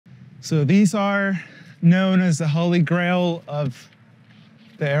So these are known as the holy grail of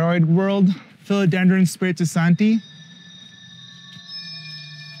the aroid world, Philodendron spiritusante.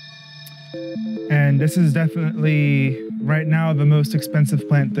 And this is definitely, right now, the most expensive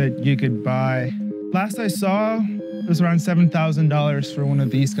plant that you could buy. Last I saw, it was around $7,000 for one of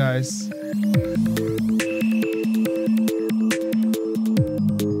these guys.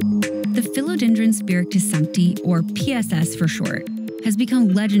 The Philodendron spiritusante, or PSS for short, has become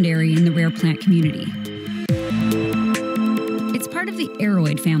legendary in the rare plant community. It's part of the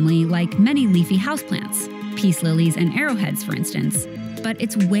aroid family, like many leafy houseplants, peace lilies and arrowheads, for instance, but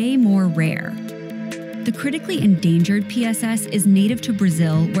it's way more rare. The critically endangered PSS is native to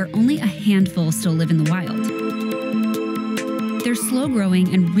Brazil, where only a handful still live in the wild. They're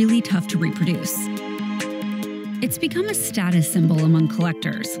slow-growing and really tough to reproduce. It's become a status symbol among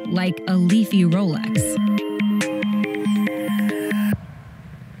collectors, like a leafy Rolex.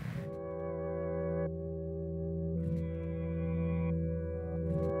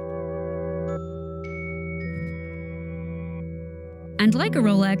 And like a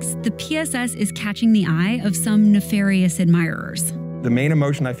Rolex, the PSS is catching the eye of some nefarious admirers. The main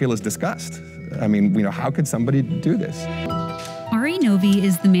emotion I feel is disgust. I mean, how could somebody do this? Ari Novi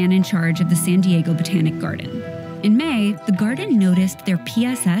is the man in charge of the San Diego Botanic Garden. In May, the garden noticed their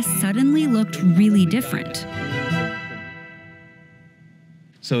PSS suddenly looked really different.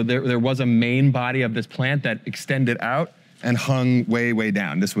 So there was a main body of this plant that extended out and hung way, way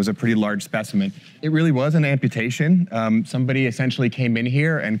down. This was a pretty large specimen. It really was an amputation. Somebody essentially came in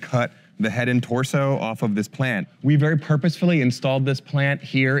here and cut the head and torso off of this plant. We very purposefully installed this plant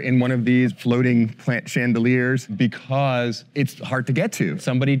here in one of these floating plant chandeliers because it's hard to get to.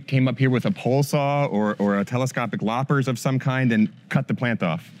 Somebody came up here with a pole saw or a telescopic loppers of some kind and cut the plant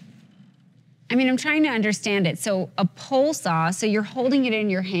off. I mean, I'm trying to understand it. So a pole saw, so you're holding it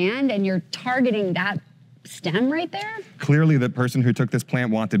in your hand and you're targeting that stem right there? Clearly the person who took this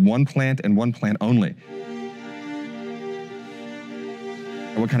plant wanted one plant and one plant only.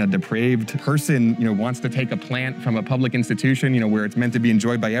 What kind of depraved person, wants to take a plant from a public institution, where it's meant to be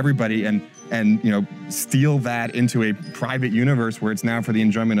enjoyed by everybody and steal that into a private universe where it's now for the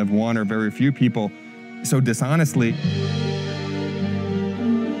enjoyment of one or very few people so dishonestly.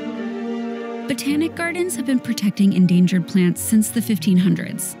 Botanic gardens have been protecting endangered plants since the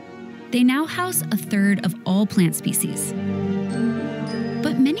 1500s. They now house a third of all plant species.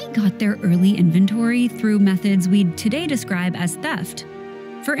 But many got their early inventory through methods we'd today describe as theft.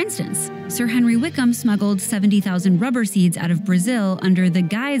 For instance, Sir Henry Wickham smuggled 70,000 rubber seeds out of Brazil under the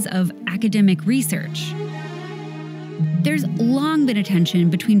guise of academic research. There's long been a tension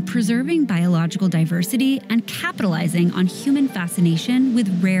between preserving biological diversity and capitalizing on human fascination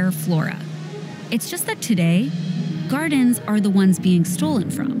with rare flora. It's just that today, gardens are the ones being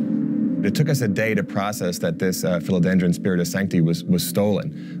stolen from. It took us a day to process that this Philodendron spiritusante was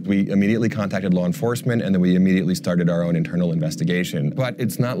stolen. We immediately contacted law enforcement, and then we immediately started our own internal investigation. But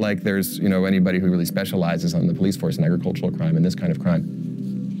it's not like there's anybody who really specializes on the police force in agricultural crime and this kind of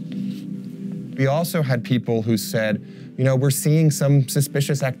crime. We also had people who said, we're seeing some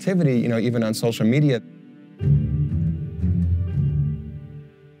suspicious activity, even on social media.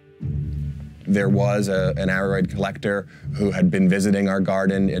 There was an aroid collector who had been visiting our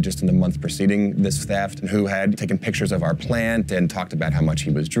garden just in the month preceding this theft, who had taken pictures of our plant and talked about how much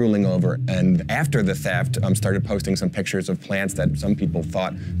he was drooling over. And after the theft, started posting some pictures of plants that some people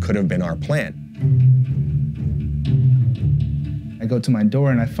thought could have been our plant. I go to my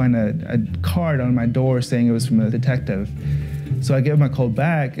door and I find a card on my door saying it was from a detective. So I give my call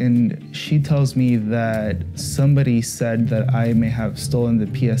back and she tells me that somebody said that I may have stolen the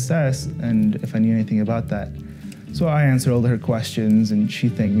PSS and if I knew anything about that. So I answered all her questions and she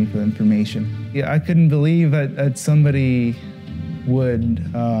thanked me for the information. Yeah, I couldn't believe that somebody would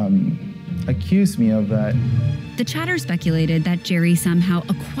accuse me of that. The chatter speculated that Jerry somehow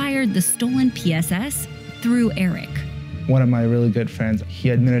acquired the stolen PSS through Eric. One of my really good friends, he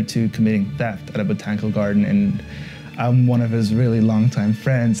admitted to committing theft at a botanical garden, and I'm one of his really longtime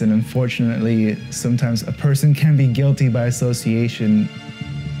friends, and unfortunately, sometimes a person can be guilty by association.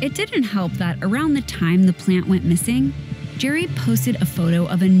 It didn't help that around the time the plant went missing, Jerry posted a photo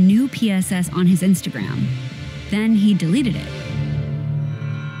of a new PSS on his Instagram. Then he deleted it.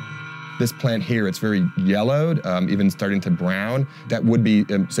 This plant here, it's very yellowed, even starting to brown. That would be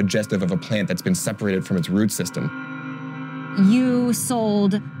suggestive of a plant that's been separated from its root system. You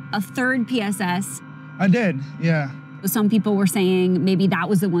sold a third PSS. I did, yeah. Some people were saying maybe that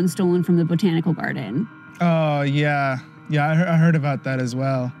was the one stolen from the botanical garden. Oh, yeah. Yeah, I heard about that as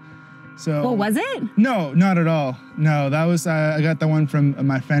well. So. What was it? No, not at all. No, that was, I got that one from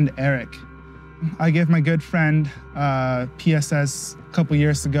my friend Eric. I gave my good friend PSS a couple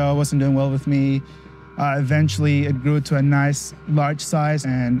years ago. It wasn't doing well with me. Eventually, it grew to a nice, large size,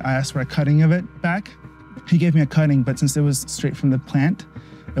 and I asked for a cutting of it back. He gave me a cutting, but since it was straight from the plant,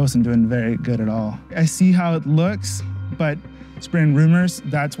 it wasn't doing very good at all. I see how it looks, but spreading rumors,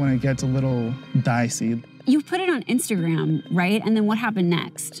 that's when it gets a little dicey. You put it on Instagram, right? And then what happened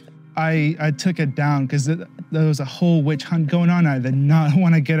next? I took it down because there was a whole witch hunt going on. I did not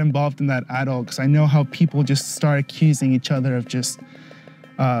want to get involved in that at all because I know how people just start accusing each other of just,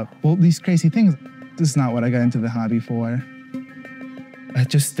 well, these crazy things. This is not what I got into the hobby for. I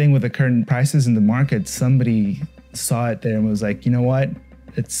just think with the current prices in the market, somebody saw it there and was like, you know what?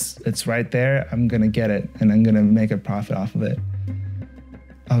 It's right there. I'm gonna get it and I'm gonna make a profit off of it.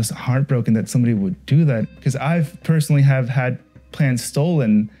 I was heartbroken that somebody would do that because I've personally have had plants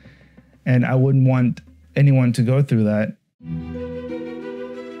stolen and I wouldn't want anyone to go through that.